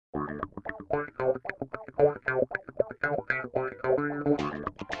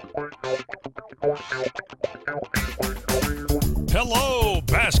Hello,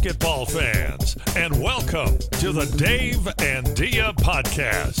 basketball fans, and welcome to the Dave and Dia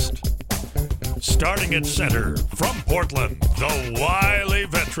podcast. Starting at center from Portland, the wily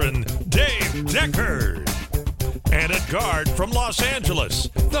veteran Dave Deckard. And at guard from Los Angeles,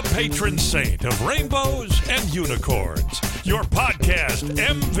 the patron saint of rainbows and unicorns, your podcast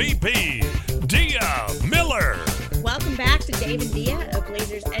MVP, Dia Miller. Welcome back to Dave and Dia, a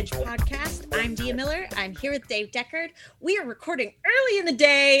Blazers Edge podcast. I'm Dia Miller. I'm here with Dave Deckard. We are recording early in the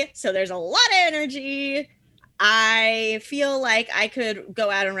day, so there's a lot of energy. I feel like I could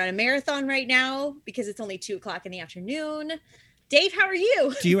go out and run a marathon right now because it's only 2:00 in the afternoon. Dave, how are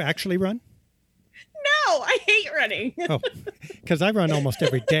you? Do you actually run? No, I hate running. Oh, because I run almost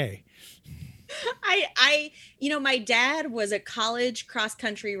every day. My dad was a college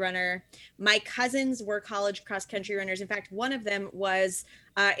cross-country runner. My cousins were college cross-country runners. In fact, one of them was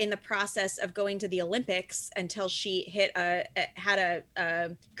in the process of going to the Olympics until she had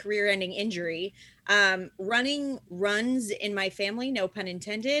a career-ending injury. Running runs in my family, no pun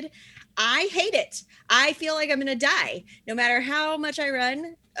intended. I hate it. I feel like I'm going to die. No matter how much I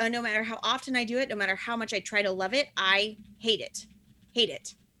run, no matter how often I do it, no matter how much I try to love it, I hate it. Hate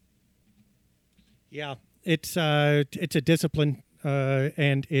it. Yeah, it's a discipline,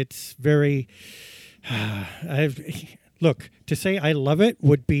 and it's very. Look, to say I love it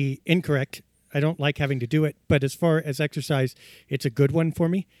would be incorrect. I don't like having to do it, but as far as exercise, it's a good one for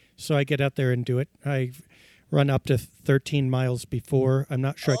me. So I get out there and do it. I run up to 13 miles before. I'm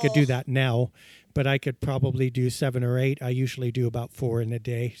not sure I could do that now, but I could probably do 7 or 8. I usually do about 4 in a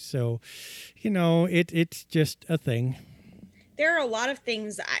day. So, it's just a thing. There are a lot of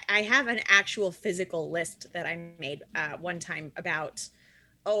things. I have an actual physical list that I made one time about,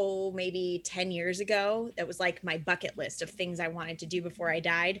 maybe 10 years ago. That was like my bucket list of things I wanted to do before I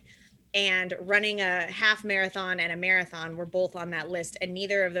died. And running a half marathon and a marathon were both on that list. And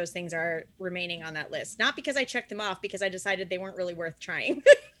neither of those things are remaining on that list. Not because I checked them off, because I decided they weren't really worth trying.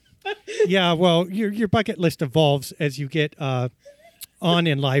 Yeah, well, your bucket list evolves as you get on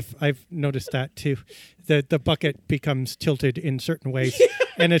in life. I've noticed that too. The bucket becomes tilted in certain ways,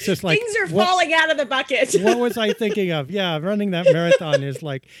 and it's just like things are falling out of the bucket. What was I thinking of? Yeah, running that marathon is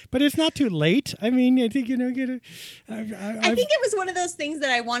like, but it's not too late. I mean, I think I think it was one of those things that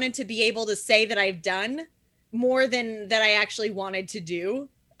I wanted to be able to say that I've done more than that I actually wanted to do.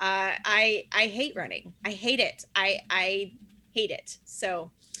 I hate running. I hate it. I hate it.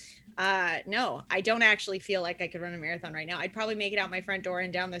 So. No, I don't actually feel like I could run a marathon right now. I'd probably make it out my front door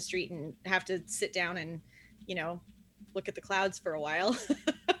and down the street and have to sit down and, look at the clouds for a while.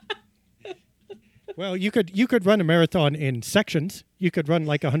 Well, you could run a marathon in sections. You could run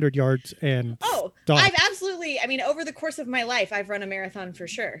like 100 yards and stop. Over the course of my life, I've run a marathon for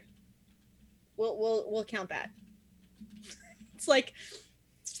sure. We'll count that. It's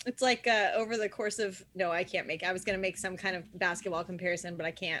like over the course of I was going to make some kind of basketball comparison, but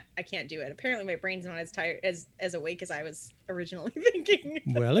I can't do it. Apparently my brain's not as tired as awake as I was originally thinking.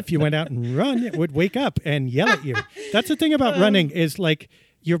 Well, if you went out and run, it would wake up and yell at you. That's the thing about running is like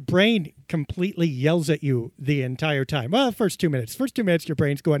your brain completely yells at you the entire time. Well, the first 2 minutes, your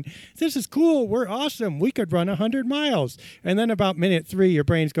brain's going, this is cool. We're awesome. We could run 100 miles. And then about minute 3, your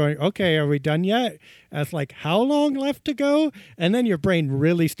brain's going, okay, are we done yet? And it's like, how long left to go? And then your brain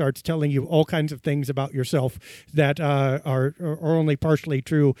really starts telling you all kinds of things about yourself that are only partially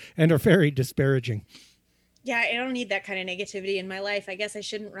true and are very disparaging. Yeah, I don't need that kind of negativity in my life. I guess I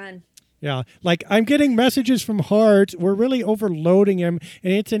shouldn't run. Yeah, like I'm getting messages from Hart. We're really overloading him,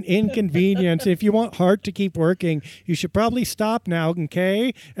 and it's an inconvenience. If you want Hart to keep working, you should probably stop now,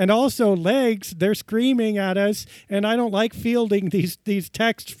 okay? And also, Legs, they're screaming at us, and I don't like fielding these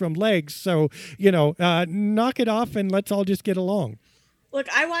texts from Legs. So, knock it off, and let's all just get along. Look,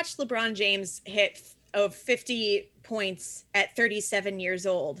 I watched LeBron James hit 50 points at 37 years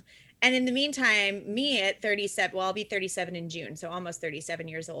old. And in the meantime, me at 37, I'll be 37 in June, so almost 37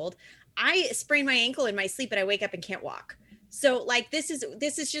 years old. I sprain my ankle in my sleep and I wake up and can't walk. So this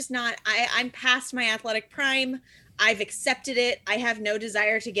is just not, I'm past my athletic prime. I've accepted it. I have no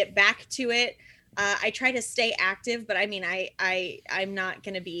desire to get back to it. I try to stay active, but I'm not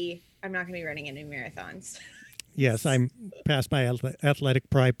going to be running any marathons. Yes, I'm past my athletic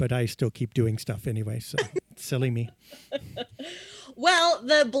prime, but I still keep doing stuff anyway. So silly me. Well,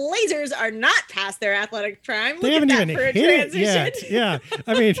 the Blazers are not past their athletic prime. They haven't even hit it yet. Yeah.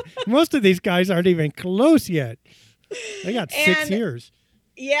 I mean, most of these guys aren't even close yet. They got 6 years.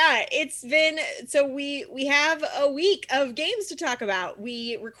 Yeah, it's been so we have a week of games to talk about.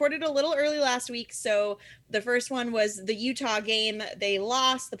 We recorded a little early last week, so the first one was the Utah game. They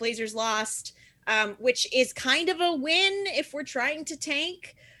lost, the Blazers lost, which is kind of a win if we're trying to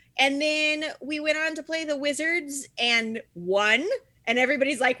tank. And then we went on to play the Wizards and won. And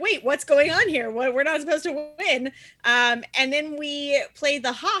everybody's like, wait, what's going on here? We're not supposed to win. And then we played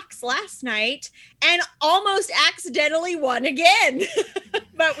the Hawks last night and almost accidentally won again.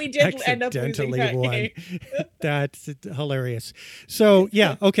 But we did end up losing that game. That's hilarious. So,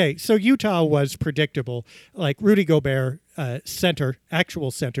 yeah, okay. So Utah was predictable. Like Rudy Gobert, center, actual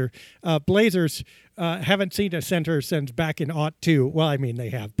center. Blazers haven't seen a center since back in '02. Well, I mean, they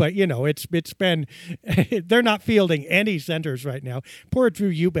have, but it's been they're not fielding any centers right now. Poor Drew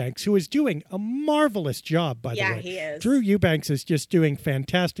Eubanks, who is doing a marvelous job, by the way. Yeah, he is. Drew Eubanks is just doing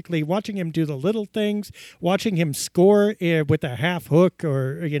fantastically. Watching him do the little things, watching him score with a half hook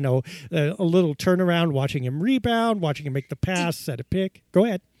or a little turnaround, watching him rebound, watching him make the pass, set a pick. Go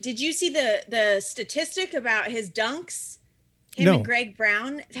ahead. Did you see the statistic about his dunks? No. And Greg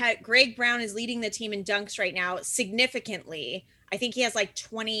Brown. Greg Brown is leading the team in dunks right now significantly. I think he has like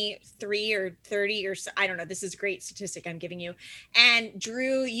 23 or 30 or so. I don't know. This is a great statistic I'm giving you. And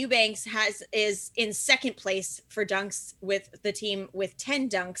Drew Eubanks is in second place for dunks with the team with 10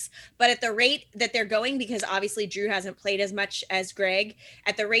 dunks. But at the rate that they're going, because obviously Drew hasn't played as much as Greg,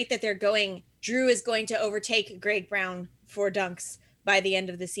 at the rate that they're going, Drew is going to overtake Greg Brown for dunks by the end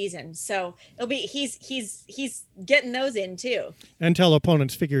of the season. So it'll be he's getting those in too. Until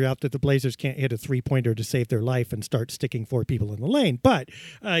opponents figure out that the Blazers can't hit a 3-pointer to save their life and start sticking 4 people in the lane. But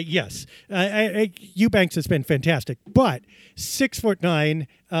yes, Eubanks has been fantastic. But 6'9",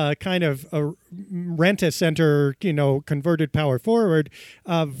 kind of a rent-a-center, converted power forward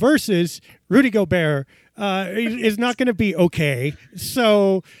versus Rudy Gobert is not going to be okay.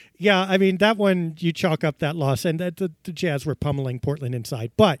 So. Yeah, I mean, that one, you chalk up that loss, and the Jazz were pummeling Portland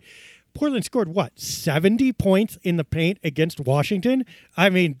inside. But Portland scored, 70 points in the paint against Washington? I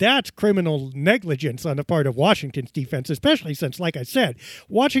mean, that's criminal negligence on the part of Washington's defense, especially since, like I said,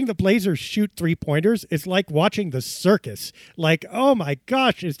 watching the Blazers shoot 3-pointers is like watching the circus. Like, oh my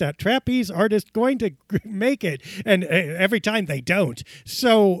gosh, is that trapeze artist going to make it? And every time they don't.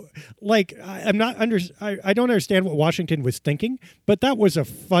 So, like, I don't understand what Washington was thinking, but that was a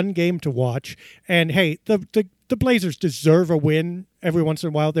fun game to watch. And hey, the Blazers deserve a win every once in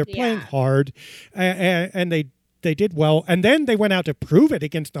a while. They're playing hard, and they did well. And then they went out to prove it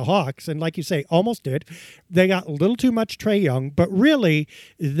against the Hawks, and like you say, almost did. They got a little too much Trae Young, but really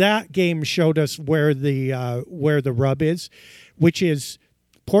that game showed us where the rub is, which is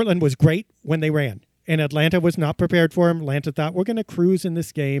Portland was great when they ran. And Atlanta was not prepared for him. Atlanta thought, we're going to cruise in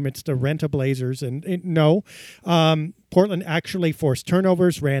this game. It's the Rent-a-Blazers. And no. Portland actually forced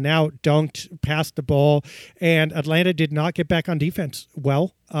turnovers, ran out, dunked, passed the ball. And Atlanta did not get back on defense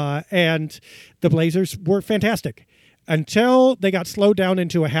well. And the Blazers were fantastic until they got slowed down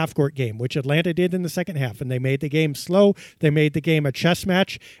into a half-court game, which Atlanta did in the second half. And they made the game slow. They made the game a chess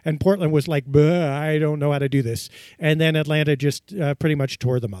match. And Portland was like, I don't know how to do this. And then Atlanta just pretty much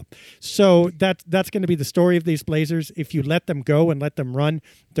tore them up. So that's going to be the story of these Blazers. If you let them go and let them run,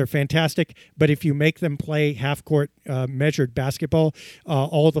 they're fantastic. But if you make them play half-court measured basketball,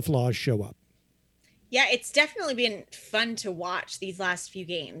 all the flaws show up. Yeah, it's definitely been fun to watch these last few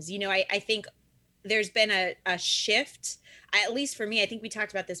games. I think there's been a shift, at least for me. I think we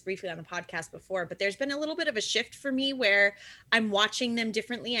talked about this briefly on the podcast before, but there's been a little bit of a shift for me where I'm watching them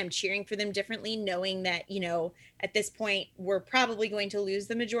differently. I'm cheering for them differently, knowing that, at this point, we're probably going to lose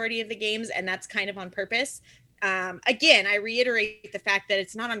the majority of the games, and that's kind of on purpose. Again, I reiterate the fact that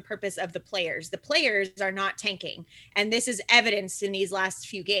it's not on purpose of the players. The players are not tanking. And this is evidenced in these last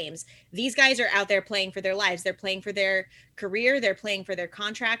few games. These guys are out there playing for their lives. They're playing for their career. They're playing for their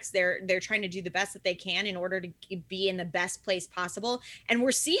contracts. They're trying to do the best that they can in order to be in the best place possible. And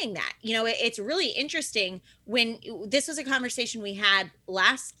we're seeing that. It's really interesting when this was a conversation we had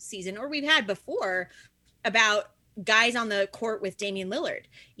last season, or we've had before, about guys on the court with Damian Lillard.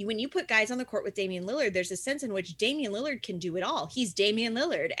 When you put guys on the court with Damian Lillard, there's a sense in which Damian Lillard can do it all. He's Damian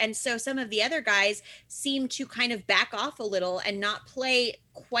Lillard. And so some of the other guys seem to kind of back off a little and not play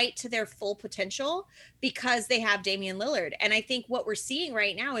quite to their full potential because they have Damian Lillard. And I think what we're seeing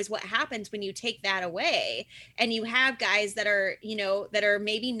right now is what happens when you take that away and you have guys that are, that are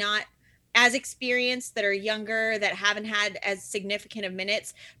maybe not as experienced, that are younger, that haven't had as significant of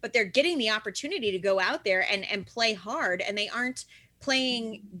minutes, but they're getting the opportunity to go out there and play hard, and they aren't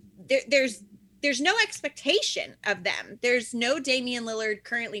playing. There's there's no expectation of them. There's no Damian Lillard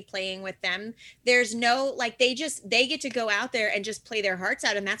currently playing with them. There's no, like, they get to go out there and just play their hearts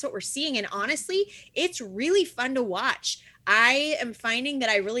out. And that's what we're seeing. And honestly, it's really fun to watch. I am finding that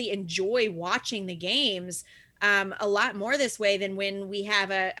I really enjoy watching the games a lot more this way than when we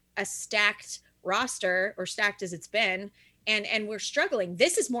have a stacked roster, or stacked as it's been, and we're struggling.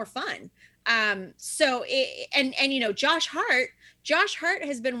 This is more fun. Josh Hart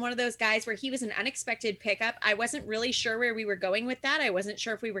has been one of those guys where he was an unexpected pickup. I wasn't really sure where we were going with that. I wasn't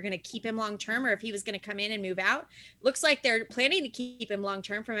sure if we were going to keep him long term or if he was going to come in and move out. Looks like they're planning to keep him long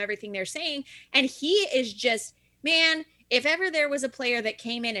term from everything they're saying. And he is just, man, if ever there was a player that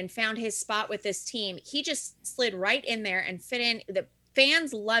came in and found his spot with this team, he just slid right in there and fit in. The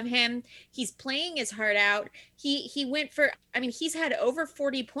fans love him. He's playing his heart out. He went for, I mean, he's had over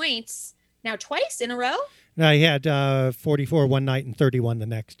 40 points now twice in a row. No, he had 44 one night and 31 the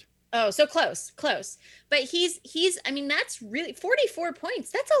next. Oh, so close. But he's, I mean, that's really 44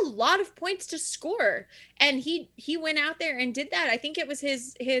 points. That's a lot of points to score. And he went out there and did that. I think it was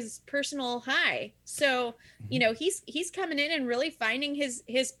his personal high. So, you know, he's coming in and really finding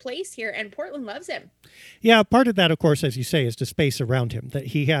his place here, and Portland loves him. Yeah. Part of that, of course, as you say, is the space around him, that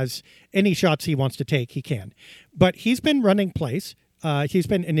he has any shots he wants to take, he can. But he's been running plays. He's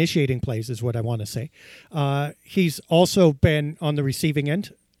been initiating plays is what I want to say. He's also been on the receiving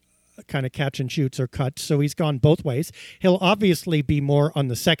end, kind of catch and shoots or cuts. So he's gone both ways. He'll obviously be more on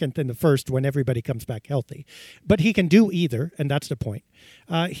the second than the first when everybody comes back healthy. But he can do either, and that's the point.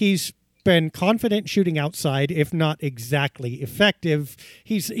 He's been confident shooting outside, if not exactly effective.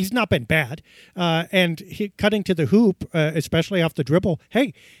 He's not been bad. And cutting to the hoop, especially off the dribble,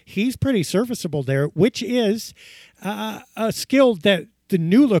 hey, he's pretty serviceable there, which is a skill that the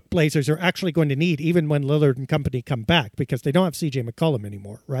new look Blazers are actually going to need even when Lillard and company come back, because they don't have CJ McCollum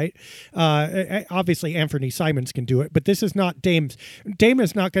anymore, right? Obviously, Anthony Simons can do it, but this is not Dame's. Dame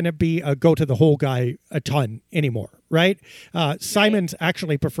is not going to be a go-to-the-hole guy a ton anymore, right? Simons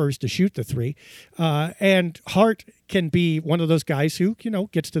actually prefers to shoot the three, and Hart can be one of those guys who, you know,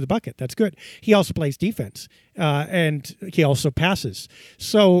 gets to the bucket. That's good. He also plays defense, and he also passes.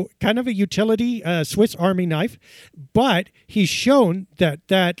 So kind of a utility Swiss Army knife, but he's shown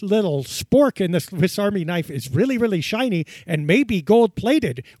that little spork in the Swiss Army knife is really, really shiny and maybe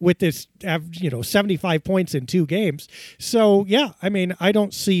gold-plated with this, 75 points in 2 games. So, yeah, I mean, I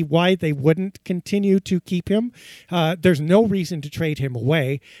don't see why they wouldn't continue to keep him. There's no reason to trade him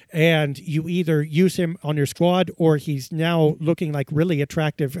away, and you either use him on your squad or he's now looking like really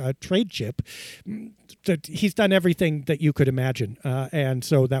attractive trade chip. That he's done everything that you could imagine. And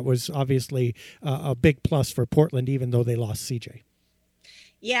so that was obviously a big plus for Portland, even though they lost CJ.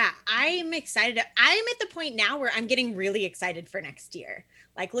 Yeah, I'm excited. I'm at the point now where I'm getting really excited for next year.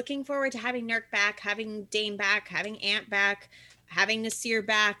 Like, looking forward to having Nurk back, having Dame back, having Ant back, having Nasir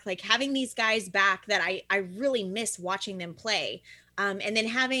back, like having these guys back that I really miss watching them play. And then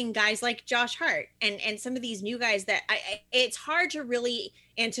having guys like Josh Hart and some of these new guys that it's hard to really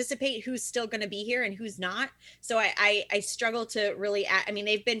anticipate who's still going to be here and who's not. So I struggle to really, I mean,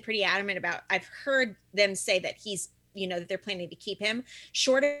 they've been pretty adamant about, I've heard them say that he's, that they're planning to keep him.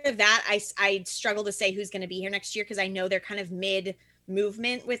 Short of that, I struggle to say who's going to be here next year, because I know they're kind of mid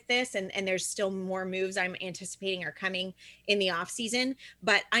movement with this, and there's still more moves I'm anticipating are coming in the off season,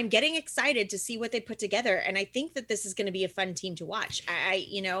 but I'm getting excited to see what they put together, and I think that this is going to be a fun team to watch.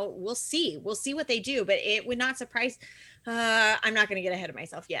 We'll see what they do, but it would not surprise. I'm not going to get ahead of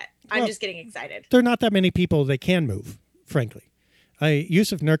myself yet. I'm just getting excited. There are not that many people they can move, frankly.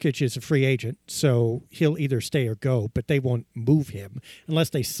 Yusuf Nurkic is a free agent, so he'll either stay or go, but they won't move him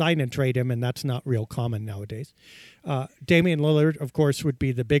unless they sign and trade him, and that's not real common nowadays. Damian Lillard, of course, would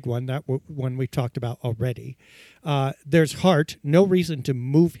be the big one, that one we talked about already. There's Hart. No reason to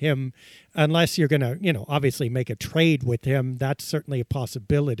move him unless you're going to, obviously make a trade with him. That's certainly a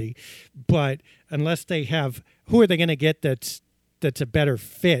possibility. But unless they have, who are they going to get that's a better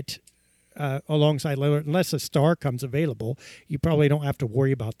fit alongside Lillard? Unless a star comes available, you probably don't have to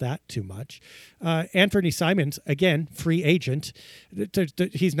worry about that too much. Anthony Simons, again, free agent.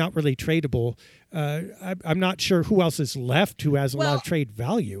 He's not really tradable. I'm not sure who else is left who has a lot of trade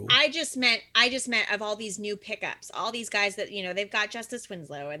value. I just meant of all these new pickups, all these guys that, they've got Justice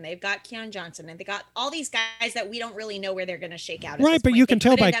Winslow and they've got Keon Johnson and they got all these guys that we don't really know where they're going to shake out. Right, but you can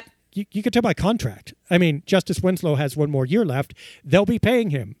tell by you could tell by contract. I mean, Justice Winslow has one more year left. They'll be paying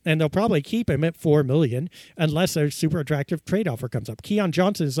him, and they'll probably keep him at $4 million unless a super attractive trade offer comes up. Keon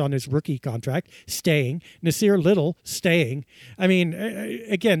Johnson is on his rookie contract, staying. Nasir Little, staying. I mean,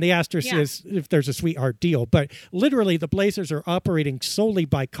 again, the asterisk is if there's a sweetheart deal, but literally the Blazers are operating solely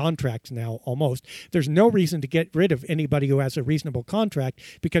by contracts now, almost. There's no reason to get rid of anybody who has a reasonable contract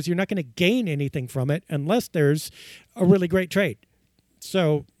because you're not going to gain anything from it unless there's a really great trade.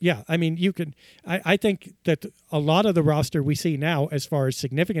 So, yeah, I mean, I think that a lot of the roster we see now as far as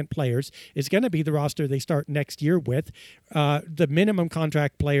significant players is going to be the roster they start next year with. The minimum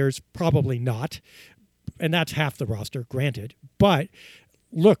contract players, probably not. And that's half the roster, granted. But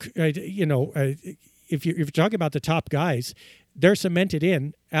look, if you're talking about the top guys, they're cemented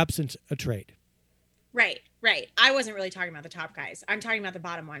in absent a trade. Right. I wasn't really talking about the top guys. I'm talking about the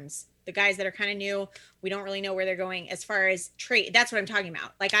bottom ones, the guys that are kind of new. We don't really know where they're going as far as trade. That's what I'm talking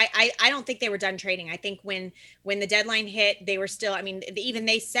about. Like, I don't think they were done trading. I think when the deadline hit, they were still, I mean, even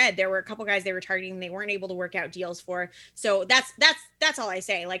they said there were a couple guys they were targeting. They weren't able to work out deals for. So that's all I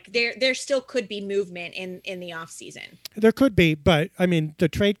say. Like there still could be movement in the off season. There could be, but I mean, the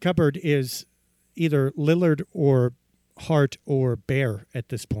trade cupboard is either Lillard or Hart or Bear at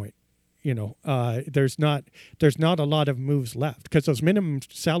this point. There's not a lot of moves left because those minimum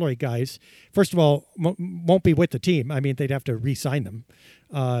salary guys, first of all, won't be with the team. I mean, they'd have to re-sign them.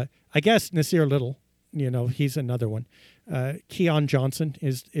 I guess Nasir Little, he's another one. Keon Johnson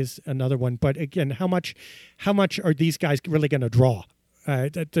is another one. But again, how much are these guys really going to draw?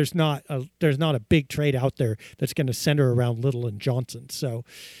 There's not a big trade out there that's going to center around Little and Johnson. So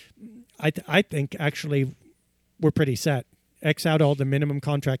I think actually we're pretty set. X out all the minimum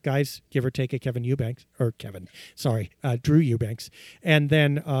contract guys, give or take a Drew Eubanks. And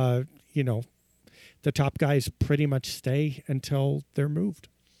then, the top guys pretty much stay until they're moved.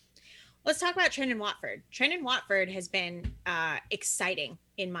 Let's talk about Trendon Watford. Trendon Watford has been exciting,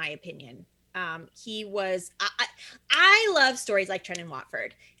 in my opinion. He was, I love stories like Trendon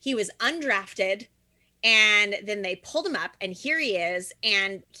Watford. He was undrafted and then they pulled him up and here he is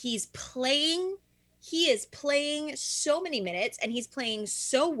and he is playing so many minutes and he's playing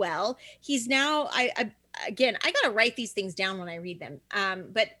so well. He's now, I got to write these things down when I read them.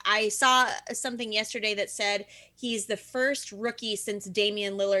 But I saw something yesterday that said he's the first rookie since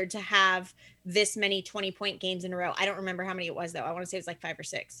Damian Lillard to have this many 20-point games in a row. I don't remember how many it was though. I want to say it was like 5 or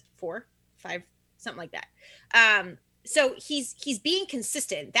 6, 4, 5, something like that. So he's being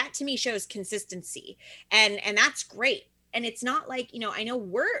consistent. That to me shows consistency and that's great. And it's not like, I know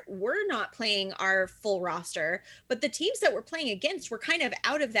we're not playing our full roster, but the teams that we're playing against were kind of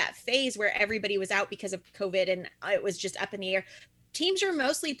out of that phase where everybody was out because of COVID and it was just up in the air. Teams are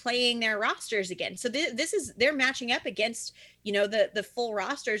mostly playing their rosters again. So they're matching up against, the full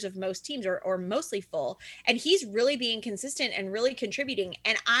rosters of most teams or mostly full. And he's really being consistent and really contributing.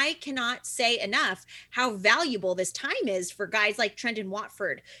 And I cannot say enough how valuable this time is for guys like Trendon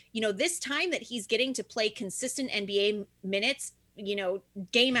Watford. This time that he's getting to play consistent NBA minutes,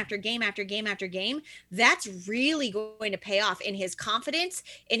 game after game after game after game, that's really going to pay off in his confidence,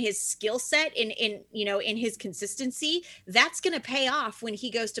 in his skill set, in his consistency. That's going to pay off when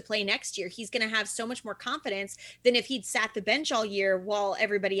he goes to play next year. He's going to have so much more confidence than if he'd sat the bench all year while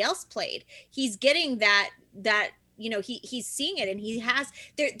everybody else played. He's getting that he's seeing it and he has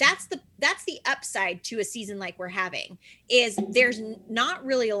there. That's the upside to a season like we're having is there's not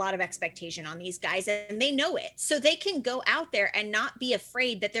really a lot of expectation on these guys and they know it. So they can go out there and not be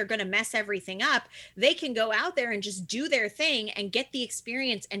afraid that they're going to mess everything up. They can go out there and just do their thing and get the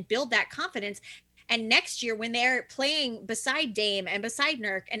experience and build that confidence. And next year, when they're playing beside Dame and beside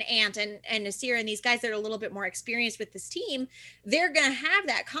Nurk and Ant and Nasir and these guys that are a little bit more experienced with this team, they're going to have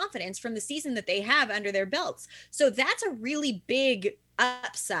that confidence from the season that they have under their belts. So that's a really big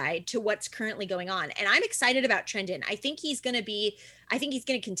upside to what's currently going on. And I'm excited about Trendon. I think he's going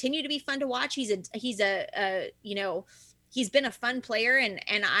to continue to be fun to watch. He's been a fun player and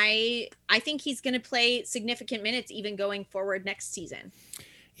I think he's going to play significant minutes even going forward next season.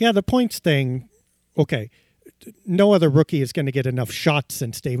 Yeah, the points thing. Okay, no other rookie is going to get enough shots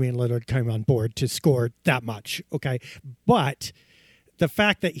since Damian Lillard came on board to score that much, okay? But the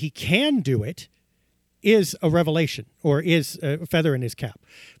fact that he can do it is a revelation or is a feather in his cap.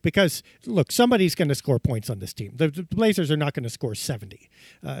 Because, look, somebody's going to score points on this team. The Blazers are not going to score 70.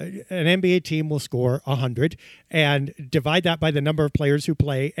 An NBA team will score 100 and divide that by the number of players who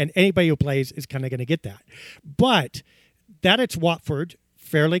play, and anybody who plays is kind of going to get that. But that it's Watford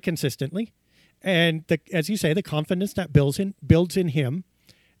fairly consistently. And as you say, the confidence that builds in him,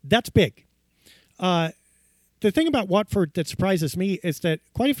 that's big. the thing about Watford that surprises me is that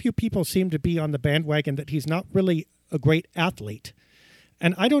quite a few people seem to be on the bandwagon that he's not really a great athlete.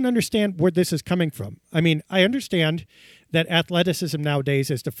 And I don't understand where this is coming from. I mean, I understand that athleticism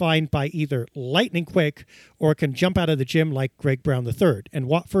nowadays is defined by either lightning quick or can jump out of the gym like Greg Brown III. And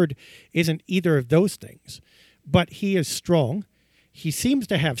Watford isn't either of those things. But he is strong. He seems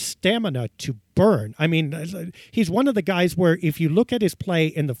to have stamina to burn. I mean, he's one of the guys where if you look at his play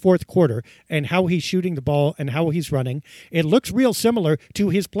in the fourth quarter and how he's shooting the ball and how he's running, it looks real similar to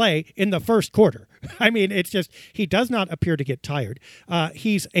his play in the first quarter. I mean, it's just, he does not appear to get tired.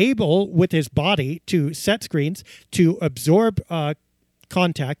 He's able with his body to set screens, to absorb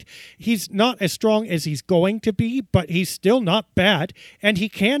contact. He's not as strong as he's going to be, but he's still not bad. And he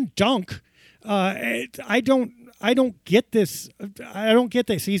can dunk. I don't get this. I don't get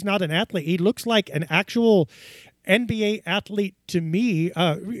this. He's not an athlete. He looks like an actual NBA athlete to me.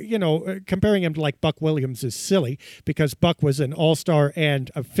 Comparing him to like Buck Williams is silly because Buck was an all-star and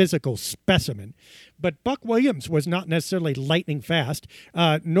a physical specimen. But Buck Williams was not necessarily lightning fast,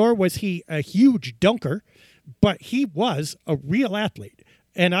 nor was he a huge dunker, but he was a real athlete.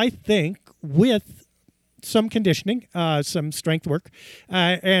 And I think with some conditioning, some strength work,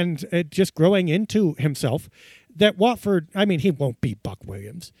 and just growing into himself, that Watford, I mean, he won't be Buck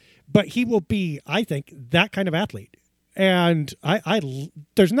Williams, but he will be, I think, that kind of athlete. And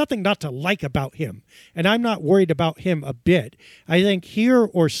there's nothing not to like about him. And I'm not worried about him a bit. I think here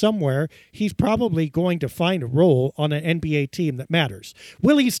or somewhere, he's probably going to find a role on an NBA team that matters.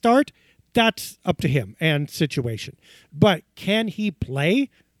 Will he start? That's up to him and situation. But can he play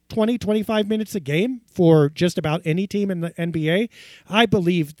 20, 25 minutes a game for just about any team in the NBA? I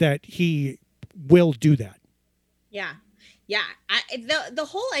believe that he will do that. Yeah. Yeah. The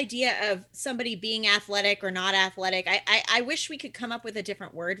whole idea of somebody being athletic or not athletic, I wish we could come up with a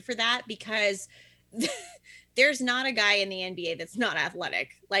different word for that, because there's not a guy in the NBA that's not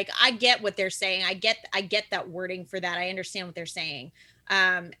athletic. Like, I get what they're saying. I get that wording for that. I understand what they're saying.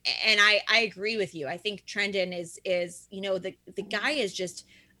 And I agree with you. I think Trendon is, the guy is just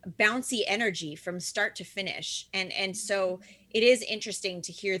bouncy energy from start to finish. And so it is interesting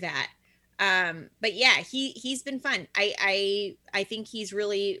to hear that. But yeah, he's been fun. I think he's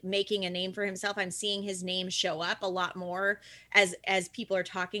really making a name for himself. I'm seeing his name show up a lot more as people are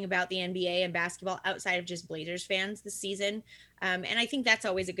talking about the NBA and basketball outside of just Blazers fans this season. And I think that's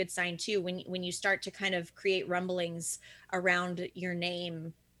always a good sign too, when you start to kind of create rumblings around your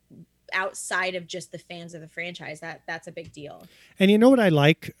name outside of just the fans of the franchise. That's a big deal. And you know what I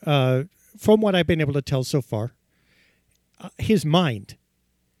like, from what I've been able to tell so far, his mind.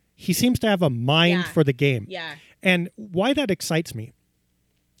 He seems to have a mind for the game. Yeah. And why that excites me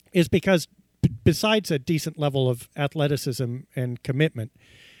is because besides a decent level of athleticism and commitment,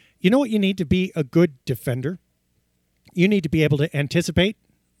 you know what you need to be a good defender? You need to be able to anticipate,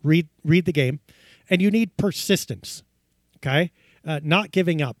 read the game, and you need persistence, okay? Not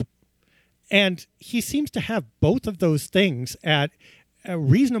giving up. And he seems to have both of those things at a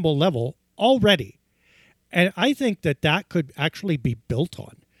reasonable level already. And I think that could actually be built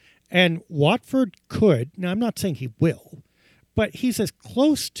on. And Watford could, now I'm not saying he will, but he's as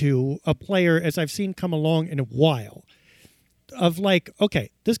close to a player as I've seen come along in a while of like,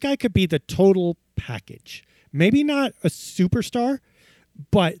 okay, this guy could be the total package. Maybe not a superstar,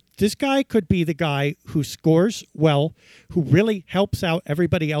 but this guy could be the guy who scores well, who really helps out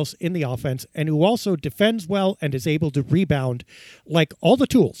everybody else in the offense, and who also defends well and is able to rebound, like all the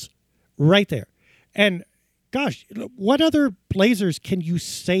tools right there. And gosh, what other Blazers can you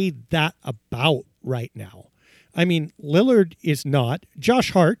say that about right now? I mean, Lillard is not.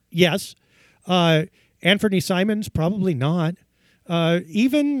 Josh Hart, yes. Anthony Simons, probably not.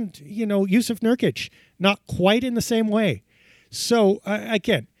 Even, Yusuf Nurkic, not quite in the same way. So,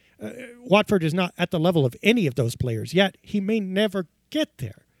 again, Watford is not at the level of any of those players yet. He may never get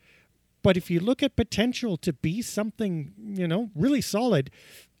there. But if you look at potential to be something, really solid,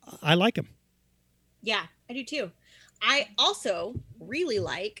 I like him. Yeah, I do too. I also really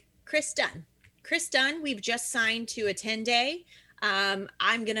like Chris Dunn. Chris Dunn, we've just signed to a 10-day. I'm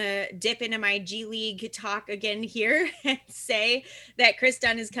going to dip into my G League talk again here and say that Chris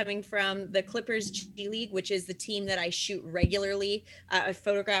Dunn is coming from the Clippers G League, which is the team that I shoot regularly, I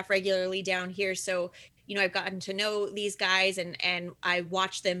photograph regularly down here. So, I've gotten to know these guys and I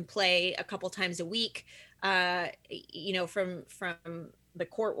watch them play a couple times a week, from the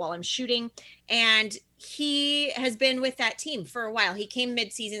court while I'm shooting. And he has been with that team for a while. He came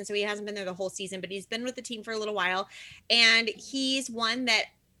mid-season, so he hasn't been there the whole season, but he's been with the team for a little while. And he's one that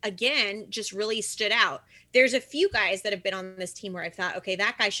again, just really stood out. There's a few guys that have been on this team where I thought, okay,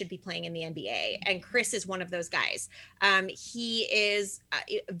 that guy should be playing in the NBA. And Chris is one of those guys. He is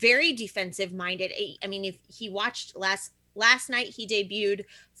very defensive minded. I mean, if he watched last night, he debuted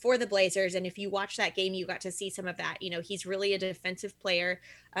for the Blazers. And if you watch that game, you got to see some of that. You know, he's really a defensive player,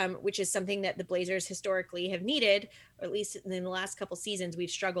 which is something that the Blazers historically have needed, or at least in the last couple seasons, we've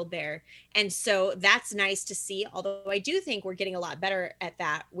struggled there. And so that's nice to see. Although I do think we're getting a lot better at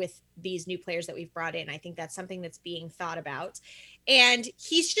that with these new players that we've brought in. I think that's something that's being thought about. And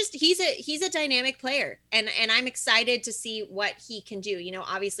he's a dynamic player. And I'm excited to see what he can do. You know,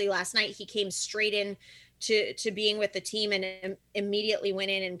 obviously last night he came straight in to being with the team and immediately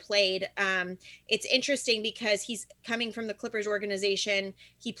went in and played. It's interesting because he's coming from the Clippers organization.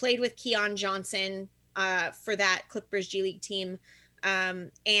 He played with Keon Johnson for that Clippers G League team.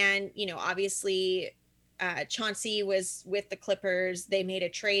 And, you know, obviously Chauncey was with the Clippers. They made a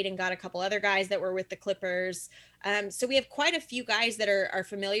trade and got a couple other guys that were with the Clippers. So we have quite a few guys that are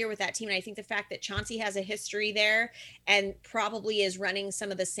familiar with that team. And I think the fact that Chauncey has a history there and probably is running some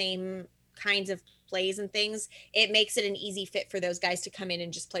of the same kinds of plays and things, it makes it an easy fit for those guys to come in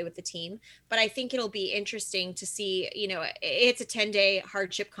and just play with the team. But I think it'll be interesting to see, you know, it's a 10-day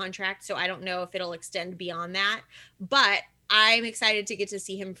hardship contract, so I don't know if it'll extend beyond that, but I'm excited to get to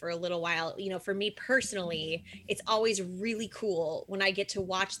see him for a little while. You know, for me personally, it's always really cool when I get to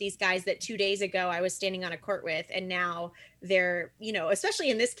watch these guys that 2 days ago I was standing on a court with, and now they're, you know, especially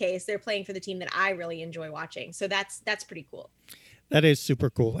in this case, they're playing for the team that I really enjoy watching. So that's pretty cool. That is super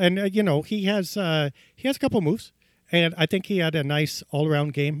cool. And, you know, he has a couple moves. And I think he had a nice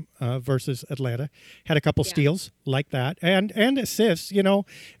all-around game versus Atlanta. Had a couple steals like that. And assists, you know,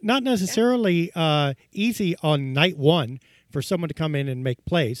 not necessarily easy on night one for someone to come in and make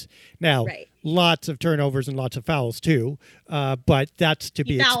plays. Now, lots of turnovers and lots of fouls too, but that's to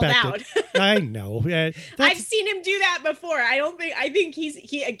be expected. I know. I've seen him do that before. I think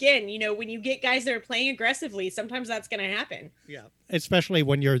he again, you know, when you get guys that are playing aggressively, sometimes that's going to happen. Yeah, especially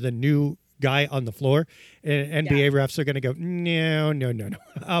when you're the new guy on the floor, NBA refs are going to go,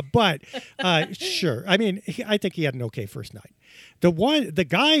 no. But sure. I mean, I think he had an okay first night. The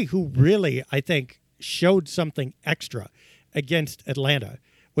guy who really, I think, showed something extra against Atlanta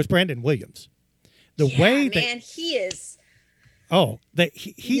was Brandon Williams. He is. Oh,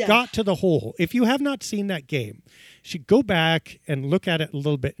 he got to the hole. If you have not seen that game, you should go back and look at it a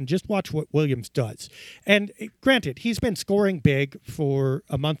little bit and just watch what Williams does. And granted, he's been scoring big for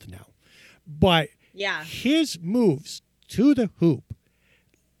a month now, but his moves to the hoop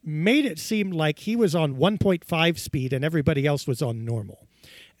made it seem like he was on 1.5 speed and everybody else was on normal.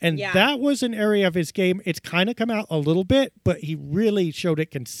 And that was an area of his game. It's kind of come out a little bit, but he really showed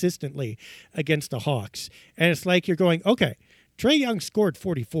it consistently against the Hawks. And it's like you're going, okay, Trae Young scored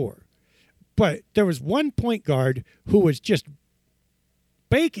 44, but there was one point guard who was just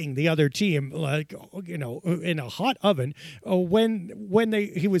baking the other team, like, you know, in a hot oven when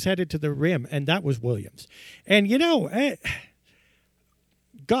he was headed to the rim, and that was Williams. And, you know,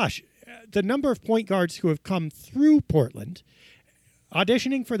 gosh, the number of point guards who have come through Portland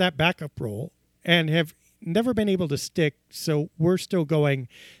auditioning for that backup role and have never been able to stick, so we're still going,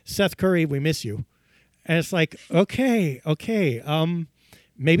 Seth Curry, we miss you. And it's like, okay,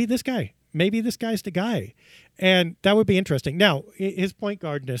 maybe this guy's the guy. And that would be interesting. Now, his point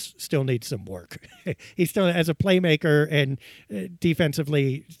guardness still needs some work. He still, as a playmaker and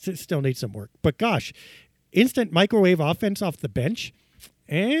defensively, still needs some work. But gosh, instant microwave offense off the bench,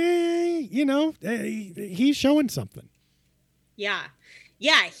 you know, he's showing something. Yeah,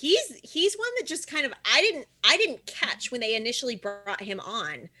 he's one that just kind of I didn't catch when they initially brought him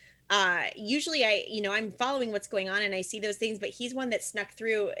on. Usually I'm following what's going on and I see those things, but he's one that snuck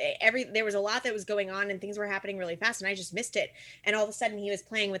through there was a lot that was going on and things were happening really fast and I just missed it. And all of a sudden he was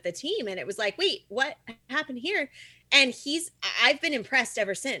playing with the team and it was like, wait, what happened here? And I've been impressed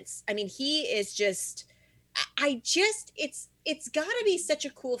ever since. I mean, he is just, it's got to be such a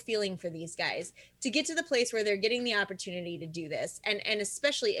cool feeling for these guys to get to the place where they're getting the opportunity to do this. And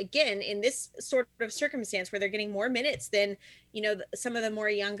especially, again, in this sort of circumstance where they're getting more minutes than, you know, some of the more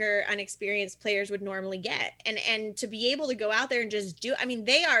younger, unexperienced players would normally get. And to be able to go out there and just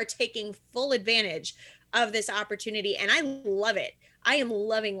they are taking full advantage of this opportunity. And I love it. I am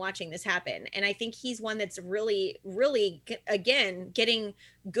loving watching this happen. And I think he's one that's really, really, again, getting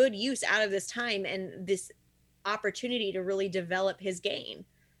good use out of this time and this opportunity to really develop his game.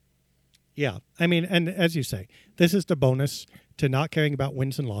 Yeah. I mean, and as you say, this is the bonus to not caring about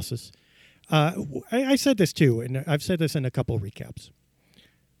wins and losses. I said this too, and I've said this in a couple recaps.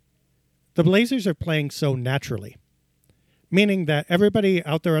 The Blazers are playing so naturally meaning that everybody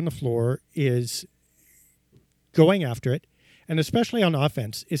out there on the floor is going after it, and especially on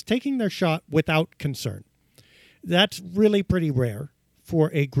offense, is taking their shot without concern. That's really pretty rare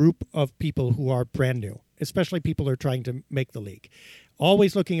for a group of people who are brand new, especially people who are trying to make the league.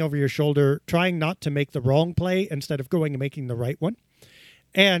 Always looking over your shoulder, trying not to make the wrong play instead of going and making the right one.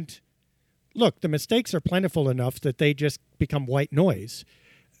 And look, the mistakes are plentiful enough that they just become white noise.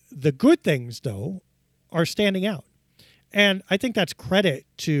 The good things, though, are standing out. And I think that's credit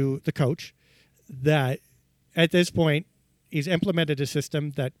to the coach that at this point he's implemented a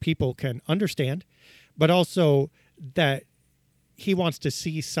system that people can understand, but also that he wants to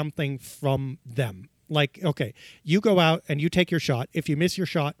see something from them. Like, okay, you go out and you take your shot. If you miss your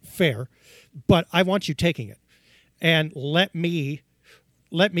shot, fair, but I want you taking it. And let me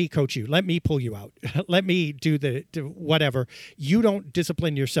coach you. Let me pull you out. Let me do whatever. You don't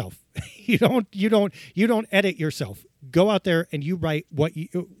discipline yourself. You don't edit yourself. Go out there and you write what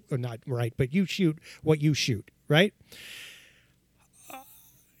you, or not write, but you shoot what you shoot. Right.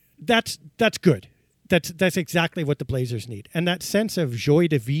 That's good. That's exactly what the Blazers need. And that sense of joie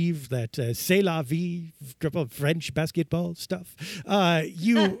de vivre, that c'est la vie, French basketball stuff.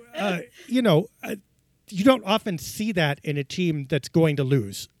 You don't often see that in a team that's going to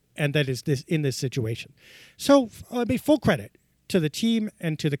lose and that is in this situation. So full credit to the team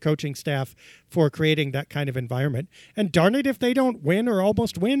and to the coaching staff for creating that kind of environment. And darn it if they don't win or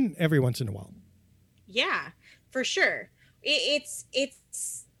almost win every once in a while. Yeah, for sure. It's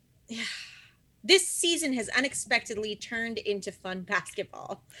this season has unexpectedly turned into fun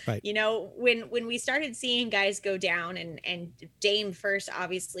basketball. Right. You know, when we started seeing guys go down and Dame first,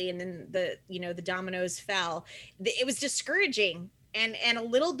 obviously, and then the dominoes fell, it was discouraging and a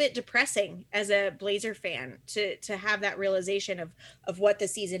little bit depressing as a Blazer fan to have that realization of what the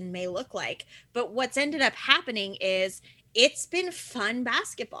season may look like. But what's ended up happening is it's been fun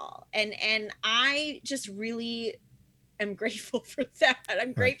basketball. And I just really am grateful for that.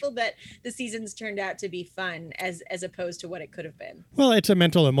 I'm grateful that the season's turned out to be fun as opposed to what it could have been. Well, it's a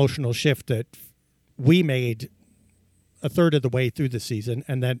mental, emotional shift that we made a third of the way through the season,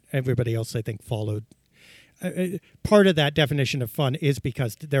 and that everybody else, I think, followed. Part of that definition of fun is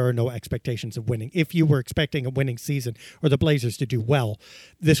because there are no expectations of winning. If you were expecting a winning season or the Blazers to do well,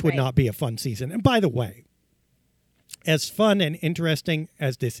 this would not be a fun season. And by the way, as fun and interesting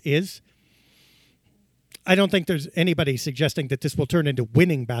as this is, I don't think there's anybody suggesting that this will turn into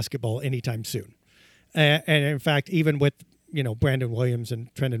winning basketball anytime soon. And in fact, even with Brandon Williams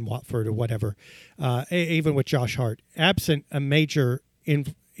and Trendon Watford or whatever, even with Josh Hart, absent a major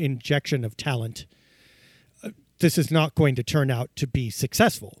injection of talent, this is not going to turn out to be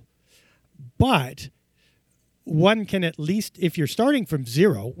successful. But one can at least, if you're starting from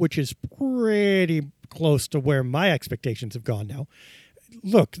zero, which is pretty close to where my expectations have gone now,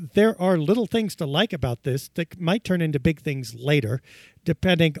 look, there are little things to like about this that might turn into big things later,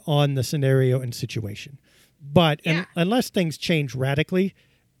 depending on the scenario and situation. But unless things change radically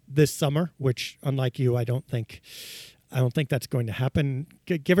this summer, which, unlike you, I don't think that's going to happen.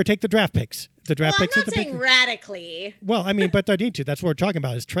 Give or take the draft picks. The draft picks. I'm not saying radically. Well, I mean, but they need to. That's what we're talking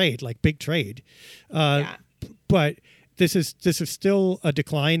about is trade, like big trade. But this is still a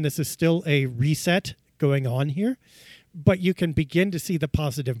decline. This is still a reset going on here. But you can begin to see the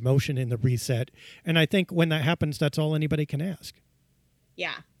positive motion in the reset. And I think when that happens, that's all anybody can ask.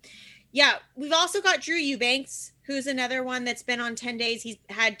 Yeah. Yeah. We've also got Drew Eubanks, who's another one that's been on 10 days. He's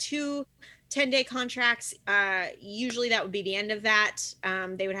had 2 10-day contracts. Usually that would be the end of that.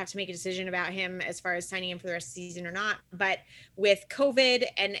 They would have to make a decision about him as far as signing him for the rest of the season or not. But with COVID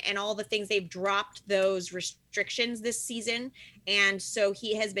and all the things, they've dropped those restrictions this season. And so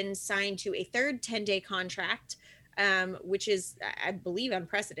he has been signed to a third 10-day contract, which is, I believe,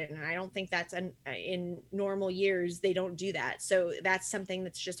 unprecedented. And I don't think that's in normal years. They don't do that. So that's something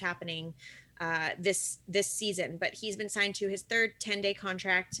that's just happening this season. But he's been signed to his third 10-day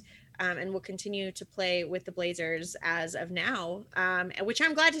contract, and will continue to play with the Blazers as of now, which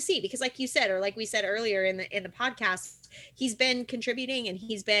I'm glad to see, because like you said, or like we said earlier in the podcast, he's been contributing and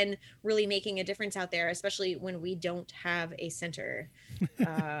he's been really making a difference out there, especially when we don't have a center.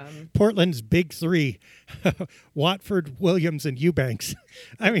 Portland's big 3, Watford, Williams, and Eubanks.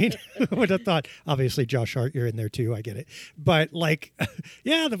 I mean, who would have thought? Obviously, Josh Hart, you're in there too. I get it. But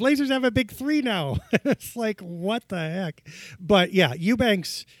the Blazers have a big 3 now. It's like, what the heck? But yeah,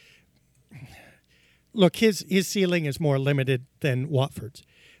 Eubanks, look, his ceiling is more limited than Watford's.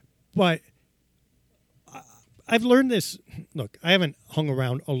 But I've learned this. Look, I haven't hung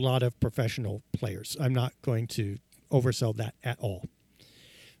around a lot of professional players. I'm not going to oversell that at all.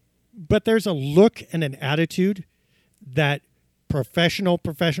 But there's a look and an attitude that professional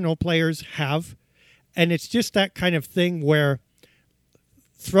players have. And it's just that kind of thing where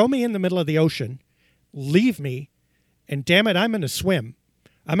throw me in the middle of the ocean, leave me, and damn it, I'm going to swim.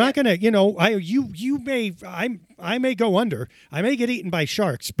 I'm not going to, I may go under. I may get eaten by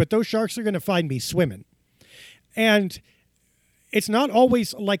sharks, but those sharks are going to find me swimming. And it's not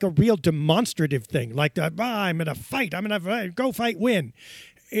always like a real demonstrative thing, like I'm going to fight. I'm going to go fight, win.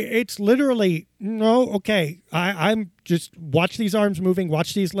 It's literally, no, okay, I'm just watch these arms moving,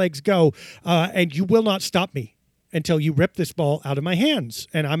 watch these legs go, and you will not stop me until you rip this ball out of my hands.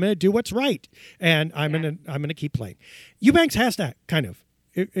 And I'm going to do what's right. And I'm going to keep playing. Eubanks has that kind of.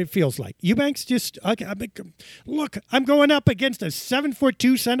 It feels like Eubanks just look. I'm going up against a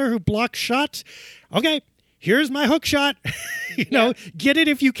 7'2" center who blocks shots. Okay, here's my hook shot. Get it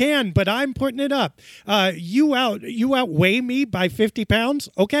if you can, but I'm putting it up. You outweigh me by 50 pounds.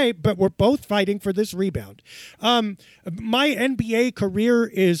 Okay, but we're both fighting for this rebound. My NBA career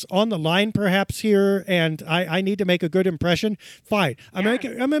is on the line perhaps here, and I need to make a good impression. Fine, I'm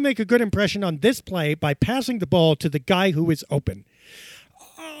gonna make a good impression on this play by passing the ball to the guy who is open.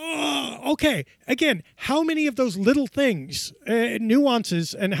 Okay, again, how many of those little things,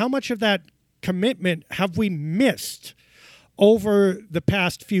 nuances, and how much of that commitment have we missed over the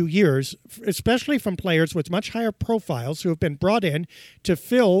past few years, especially from players with much higher profiles who have been brought in to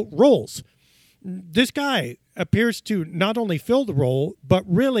fill roles? This guy appears to not only fill the role, but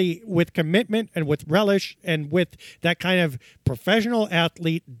really with commitment and with relish and with that kind of professional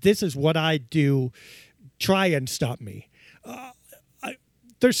athlete, this is what I do, try and stop me.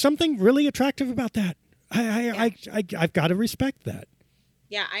 There's something really attractive about that. I've got to respect that.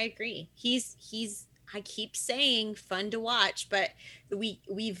 Yeah, I agree. He's I keep saying fun to watch, but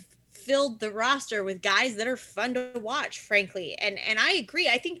we've filled the roster with guys that are fun to watch, frankly. And I agree.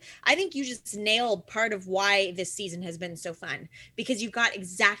 I think you just nailed part of why this season has been so fun, because you've got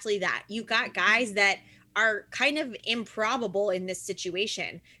exactly that. You've got guys that are kind of improbable in this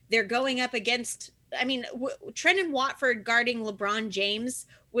situation. They're going up against, I mean, Trendon Watford guarding LeBron James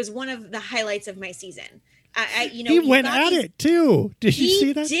was one of the highlights of my season. He went at it too. Did you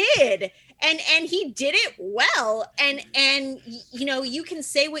see that? He did. And he did it well. And you can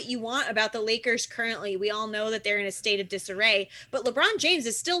say what you want about the Lakers currently. We all know that they're in a state of disarray, but LeBron James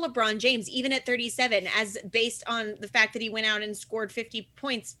is still LeBron James, even at 37, as based on the fact that he went out and scored 50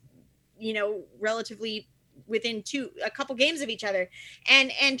 points, relatively within a couple games of each other.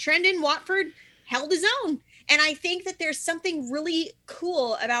 And Trendon Watford held his own. And I think that there's something really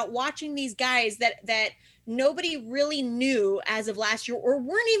cool about watching these guys that nobody really knew as of last year, or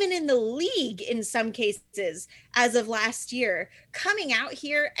weren't even in the league in some cases as of last year, coming out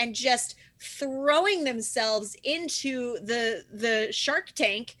here and just throwing themselves into the Shark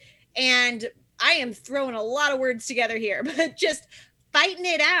Tank. And I am throwing a lot of words together here, but just fighting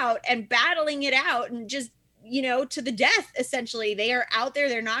it out and battling it out and just, to the death, essentially. They are out there.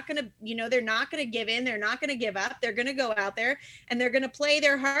 They're not going to give in. They're not going to give up. They're going to go out there and they're going to play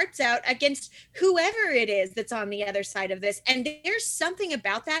their hearts out against whoever it is that's on the other side of this. And there's something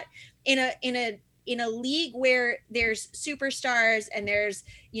about that in a league where there's superstars and there's,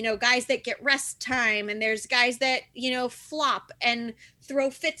 guys that get rest time and there's guys that, flop and throw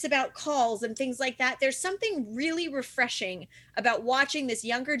fits about calls and things like that. There's something really refreshing about watching this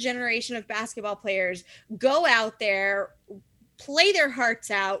younger generation of basketball players go out there, play their hearts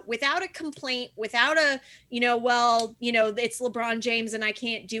out without a complaint, without it's LeBron James and I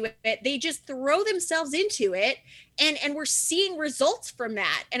can't do it. They just throw themselves into it. And we're seeing results from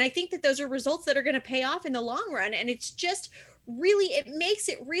that. And I think that those are results that are going to pay off in the long run. And it's just really, it makes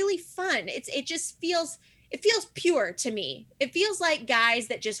it really fun. It feels pure to me. It feels like guys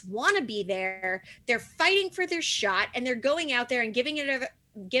that just want to be there. They're fighting for their shot and they're going out there and giving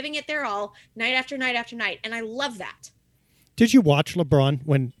it their all night after night after night. And I love that. Did you watch LeBron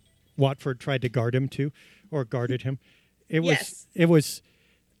when Watford tried to guard him too, or guarded him? It was hilarious.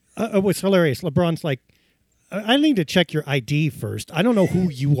 LeBron's like, I need to check your ID first. I don't know who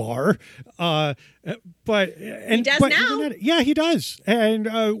you are, but he does now. Yeah, he does. And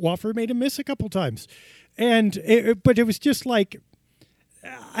Watford made him miss a couple times, but it was just like,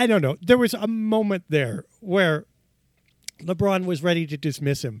 I don't know. There was a moment there where LeBron was ready to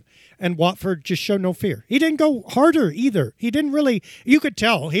dismiss him, and Watford just showed no fear. He didn't go harder either. He didn't really. You could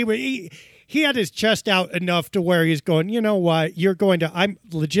tell he had his chest out enough to where he's going, you know what, I'm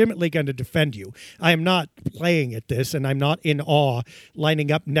legitimately going to defend you. I am not playing at this, and I'm not in awe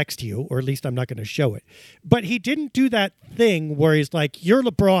lining up next to you, or at least I'm not going to show it. But he didn't do that thing where he's like, you're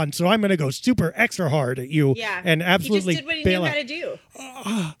LeBron, so I'm going to go super extra hard at you and absolutely he just did what he knew how to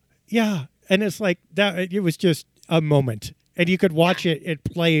do. Yeah, and it's like that. It was just, a moment. And you could watch it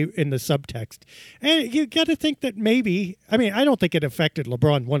play in the subtext. And you got to think that maybe, I mean, I don't think it affected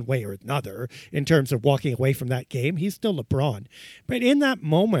LeBron one way or another in terms of walking away from that game. He's still LeBron. But in that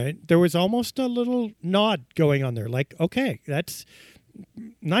moment, there was almost a little nod going on there. Like, okay, that's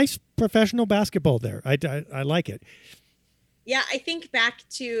nice professional basketball there. I like it. Yeah, I think back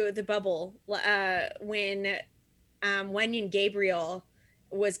to the bubble when Wenyen Gabriel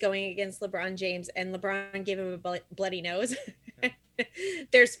was going against LeBron James and LeBron gave him a bloody nose.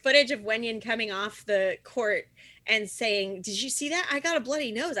 There's footage of Wenyen coming off the court and saying, "Did you see that? I got a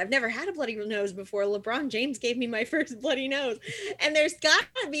bloody nose. I've never had a bloody nose before. LeBron James gave me my first bloody nose." And there's got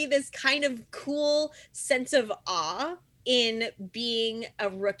to be this kind of cool sense of awe in being a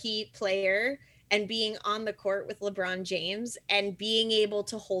rookie player and being on the court with LeBron James and being able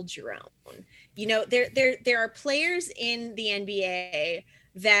to hold your own. You know, there are players in the NBA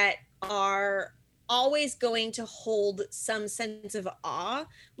that are always going to hold some sense of awe.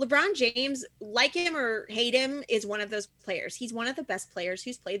 LeBron James, like him or hate him, is one of those players. He's one of the best players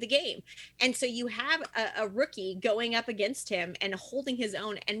who's played the game. And so you have a rookie going up against him and holding his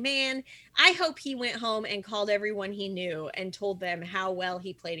own. And man, I hope he went home and called everyone he knew and told them how well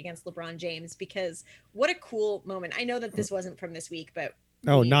he played against LeBron James, because what a cool moment. I know that this wasn't from this week, but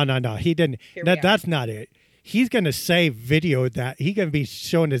no, he didn't. That's not it. He's going to save video that he's going to be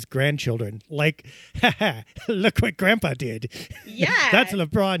showing his grandchildren. Like, look what Grandpa did. Yeah. That's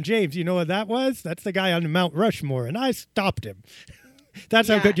LeBron James. You know what that was? That's the guy on Mount Rushmore, and I stopped him. That's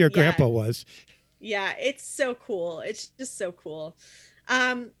how good your grandpa was. Yeah, it's so cool. It's just so cool.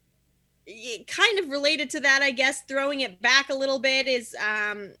 Kind of related to that, I guess, throwing it back a little bit is,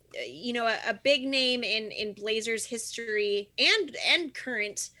 a big name in Blazers history and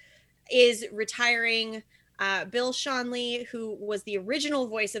current is retiring. Bill Schonely, who was the original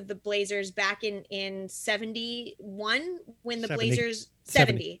voice of the Blazers back in 71 when the 70. Blazers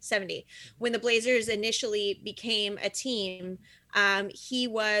 70 when the Blazers initially became a team. He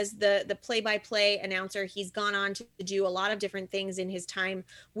was the play-by-play announcer. He's gone on to do a lot of different things in his time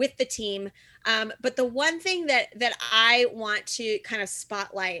with the team. But the one thing that I want to kind of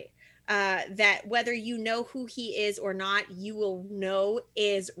spotlight, that whether you know who he is or not, you will know,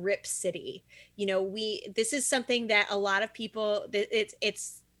 is Rip City. You know, this is something that a lot of people,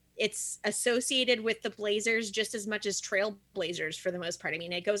 it's associated with the Blazers just as much as Trailblazers for the most part. I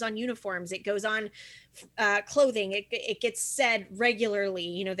mean, it goes on uniforms, it goes on clothing, it gets said regularly.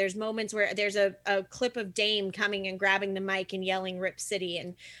 You know, there's moments where there's a clip of Dame coming and grabbing the mic and yelling Rip City.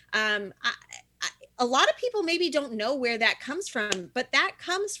 And a lot of people maybe don't know where that comes from, but that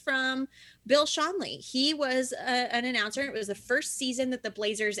comes from Bill Schonely. He was an announcer. It was the first season that the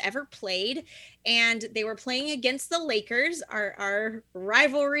Blazers ever played, and they were playing against the Lakers. Our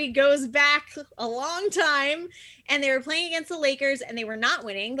rivalry goes back a long time, and they were playing against the Lakers, and they were not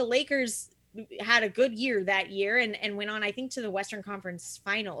winning. The Lakers had a good year that year and went on, I think, to the Western Conference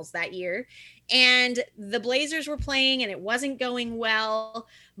Finals that year. And the Blazers were playing, and it wasn't going well,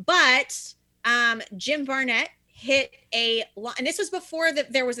 but Jim Barnett hit and this was before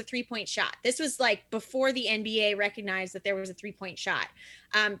there was a 3-point shot. This was like before the NBA recognized that there was a 3-point shot.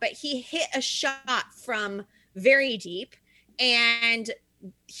 But he hit a shot from very deep, and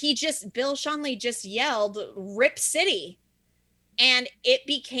Bill Schonely just yelled Rip City, and it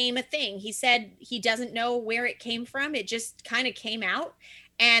became a thing. He said he doesn't know where it came from. It just kind of came out.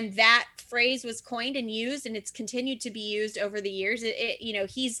 And that phrase was coined and used, and it's continued to be used over the years.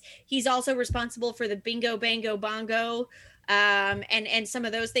 He's also responsible for the bingo, bango, bongo, and some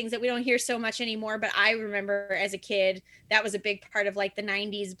of those things that we don't hear so much anymore. But I remember as a kid, that was a big part of like the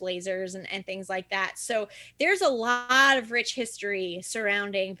 90s Blazers and things like that. So there's a lot of rich history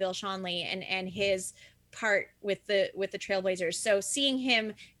surrounding Bill Schonely and his part with the Trailblazers. So seeing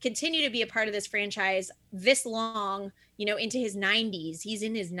him continue to be a part of this franchise this long, into his 90s, he's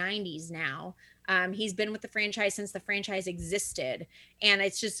in his 90s now. He's been with the franchise since the franchise existed, and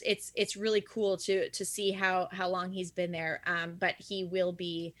it's really cool to see how long he's been there. But he will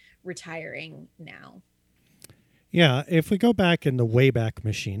be retiring now. Yeah, if we go back in the Wayback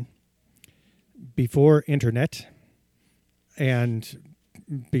Machine, before internet and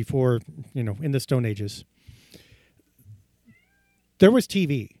before, in the Stone Ages, there was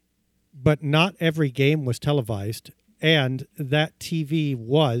TV, but not every game was televised. And that TV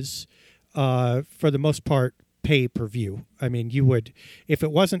was, for the most part, pay-per-view. I mean, you would, if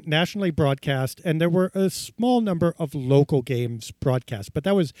it wasn't nationally broadcast, and there were a small number of local games broadcast, but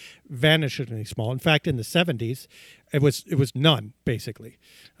that was vanishingly small. In fact, in the 70s, it was none, basically.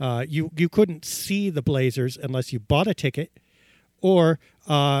 You couldn't see the Blazers unless you bought a ticket, Or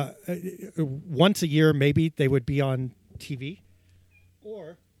once a year, maybe they would be on TV.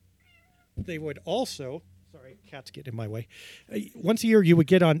 Or they would also, sorry, cats get in my way. Once a year, you would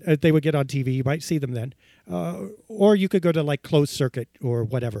get on. They would get on TV. You might see them then, or you could go to like closed circuit or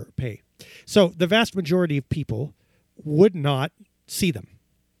whatever, pay. So the vast majority of people would not see them.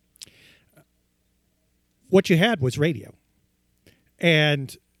 What you had was radio,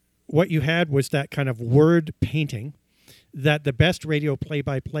 and what you had was that kind of word painting that the best radio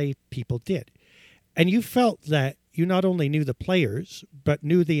play-by-play people did, and you felt that you not only knew the players, but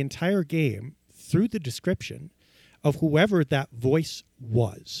knew the entire game through the description of whoever that voice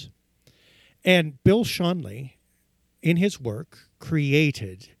was. And Bill Schonely, in his work,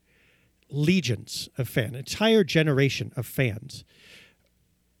 created legions of fans, entire generation of fans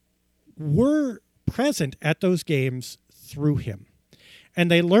were present at those games through him.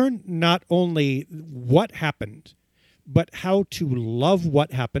 And they learned not only what happened, but how to love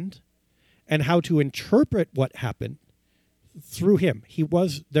what happened and how to interpret what happened through him. He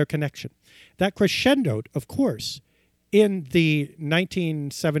was their connection. That crescendoed, of course, in the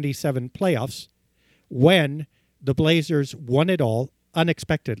 1977 playoffs when the Blazers won it all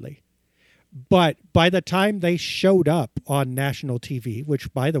unexpectedly. But by the time they showed up on national TV,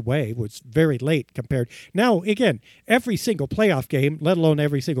 which, by the way, was very late compared. Now, again, every single playoff game, let alone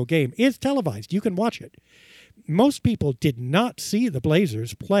every single game, is televised. You can watch it. Most people did not see the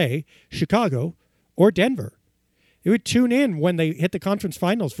Blazers play Chicago or Denver. They would tune in when they hit the conference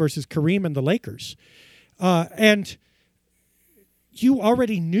finals versus Kareem and the Lakers. And you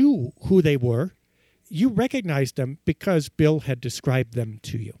already knew who they were. You recognized them because Bill had described them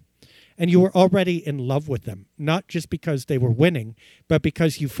to you. And you were already in love with them, not just because they were winning, but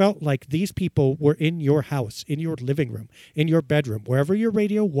because you felt like these people were in your house, in your living room, in your bedroom, wherever your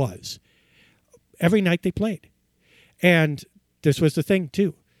radio was, every night they played. And this was the thing,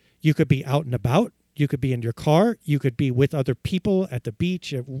 too. You could be out and about. You could be in your car. You could be with other people at the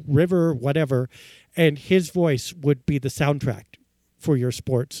beach, at river, whatever. And his voice would be the soundtrack for your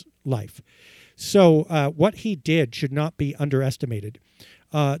sports life. So what he did should not be underestimated.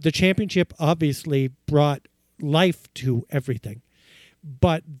 The championship obviously brought life to everything.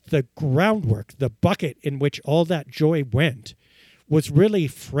 But the groundwork, the bucket in which all that joy went, was really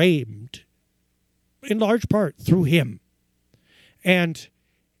framed in large part through him. And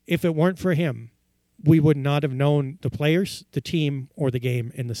if it weren't for him, we would not have known the players, the team, or the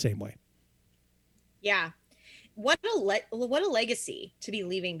game in the same way. Yeah. What a legacy to be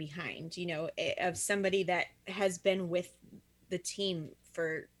leaving behind, you know, of somebody that has been with the team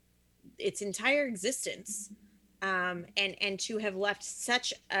for its entire existence, and to have left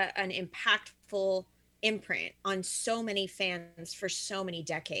such an impactful imprint on so many fans for so many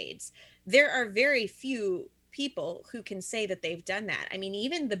decades. There are very few people who can say that they've done that. I mean,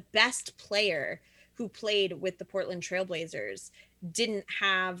 even the best player who played with the Portland Trailblazers didn't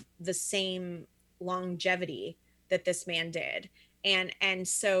have the same longevity that this man did. And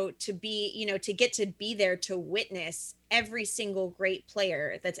so to be, you know, to get to be there to witness every single great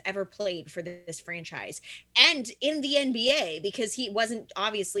player that's ever played for this franchise and in the NBA, because he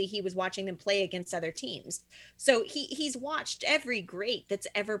was watching them play against other teams. So he's watched every great that's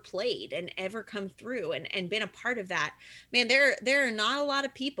ever played and ever come through and been a part of that. Man, there are not a lot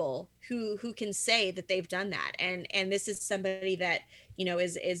of people who can say that they've done that. And this is somebody that, you know,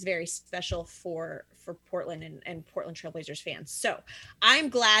 is very special for Portland and Portland Trailblazers fans. So I'm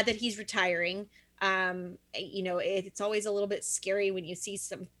glad that he's retiring. You know, it's always a little bit scary when you see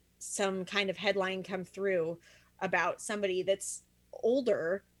some kind of headline come through about somebody that's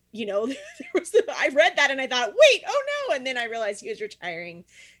older. You know, I read that and I thought, wait, oh no. And then I realized he was retiring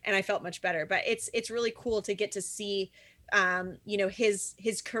and I felt much better. But it's really cool to get to see, you know,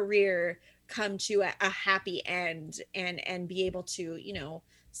 his career come to a happy end and be able to, you know,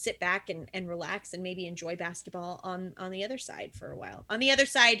 sit back and relax and maybe enjoy basketball on the other side for a while, on the other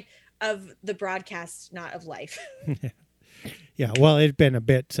side of the broadcast, not of life. Yeah. Well, it's been a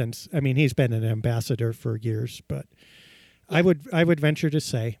bit since, I mean, he's been an ambassador for years, but yeah. I would venture to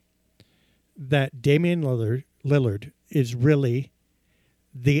say that Damian Lillard is really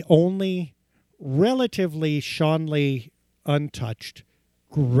the only relatively Schonely untouched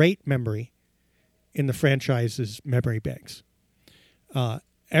great memory in the franchise's memory banks.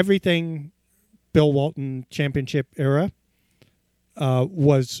 Everything Bill Walton championship era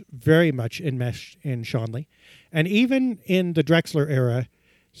was very much enmeshed in Schonely. And even in the Drexler era,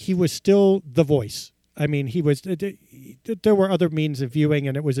 he was still the voice I mean, there were other means of viewing,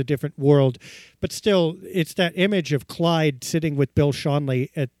 and it was a different world. But still, it's that image of Clyde sitting with Bill Schonely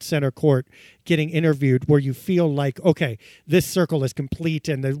at center court getting interviewed where you feel like, okay, this circle is complete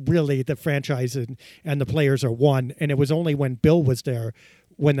and the franchise and the players are one. And it was only when Bill was there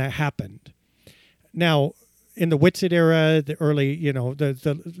when that happened. Now, in the Whitsitt era, the early,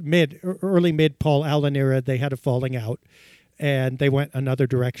 early mid Paul Allen era, they had a falling out. And they went another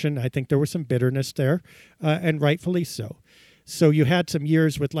direction. I think there was some bitterness there, and rightfully so. So you had some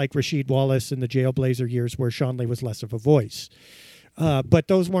years with like Rasheed Wallace and the Jailblazer years where Schonely was less of a voice. But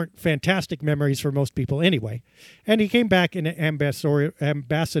those weren't fantastic memories for most people anyway. And he came back in an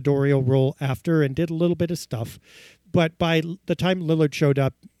ambassadorial role after and did a little bit of stuff. But by the time Lillard showed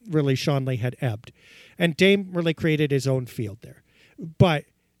up, really Schonely had ebbed. And Dame really created his own field there. But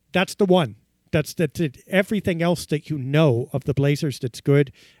that's the one. That's everything else that you know of the Blazers that's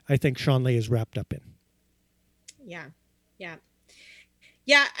good, I think Schonely is wrapped up in. Yeah.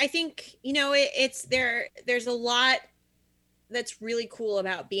 I think, there's a lot that's really cool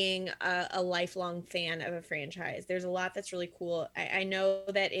about being a lifelong fan of a franchise. There's a lot that's really cool. I know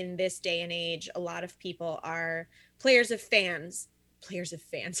that in this day and age, a lot of people are players of fans.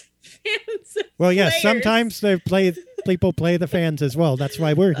 Well, yes, sometimes people play the fans as well. That's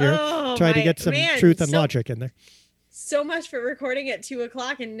why we're here, trying to get some truth and logic in there. So much for recording at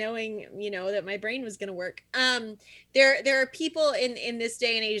 2:00 and knowing, that my brain was going to work. There are people in this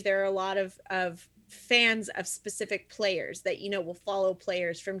day and age. There are a lot of fans of specific players that, will follow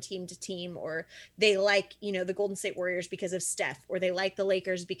players from team to team, or they like, the Golden State Warriors because of Steph, or they like the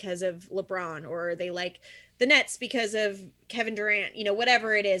Lakers because of LeBron, or they like the Nets because of Kevin Durant,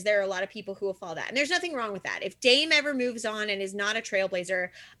 whatever it is. There are a lot of people who will follow that. And there's nothing wrong with that. If Dame ever moves on and is not a Trailblazer,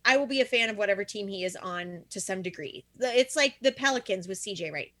 I will be a fan of whatever team he is on to some degree. It's like the Pelicans with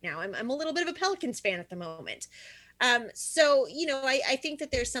CJ right now. I'm a little bit of a Pelicans fan at the moment. So, I think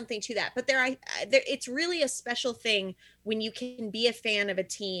that there's something to that, but it's really a special thing when you can be a fan of a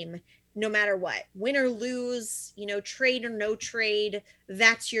team, no matter what, win or lose, trade or no trade,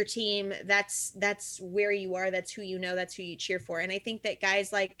 that's your team. That's where you are. That's who that's who you cheer for. And I think that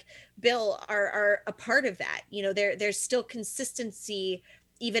guys like Bill are a part of that. There's still consistency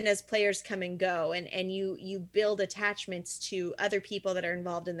even as players come and go, and you build attachments to other people that are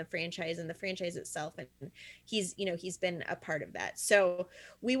involved in the franchise and the franchise itself. And he's been a part of that. So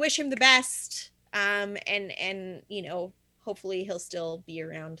we wish him the best. And hopefully he'll still be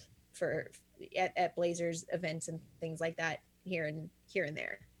around at Blazers events and things like that here and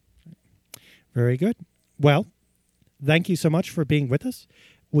there. Very good. Well, thank you so much for being with us.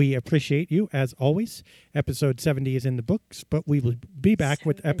 We appreciate you, as always. Episode 70 is in the books, but we will be back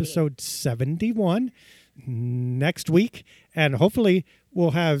with episode 71 next week, and hopefully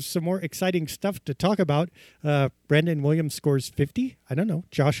we'll have some more exciting stuff to talk about. Brandon Williams scores 50. I don't know.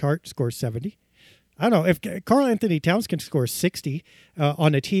 Josh Hart scores 70. I don't know. If Karl Anthony Towns can score 60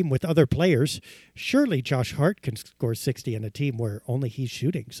 on a team with other players, surely Josh Hart can score 60 on a team where only he's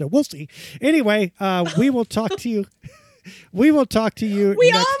shooting. So we'll see. Anyway, we will talk to you. We will talk to you.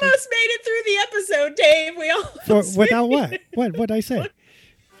 We almost made it through the episode, Dave. We almost without what? What did I say?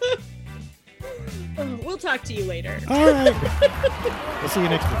 We'll talk to you later. All right. We'll see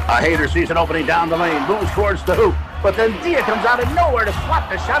you next week. A Hader sees an opening down the lane, moves towards the hoop, but then Dia comes out of nowhere to swat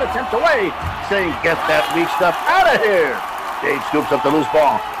the shot attempt away, saying, "Get that weak stuff out of here." Dave scoops up the loose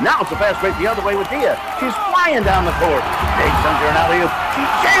ball. Now it's a fast break the other way with Dia. She's flying down the court. Dave sends her an alley-oop. She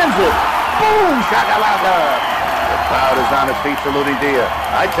jams it. Boom! Shakalaka! The crowd is on its feet saluting Dia.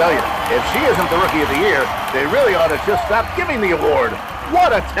 I tell you, if she isn't the Rookie of the Year, they really ought to just stop giving the award.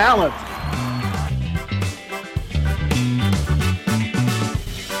 What a talent!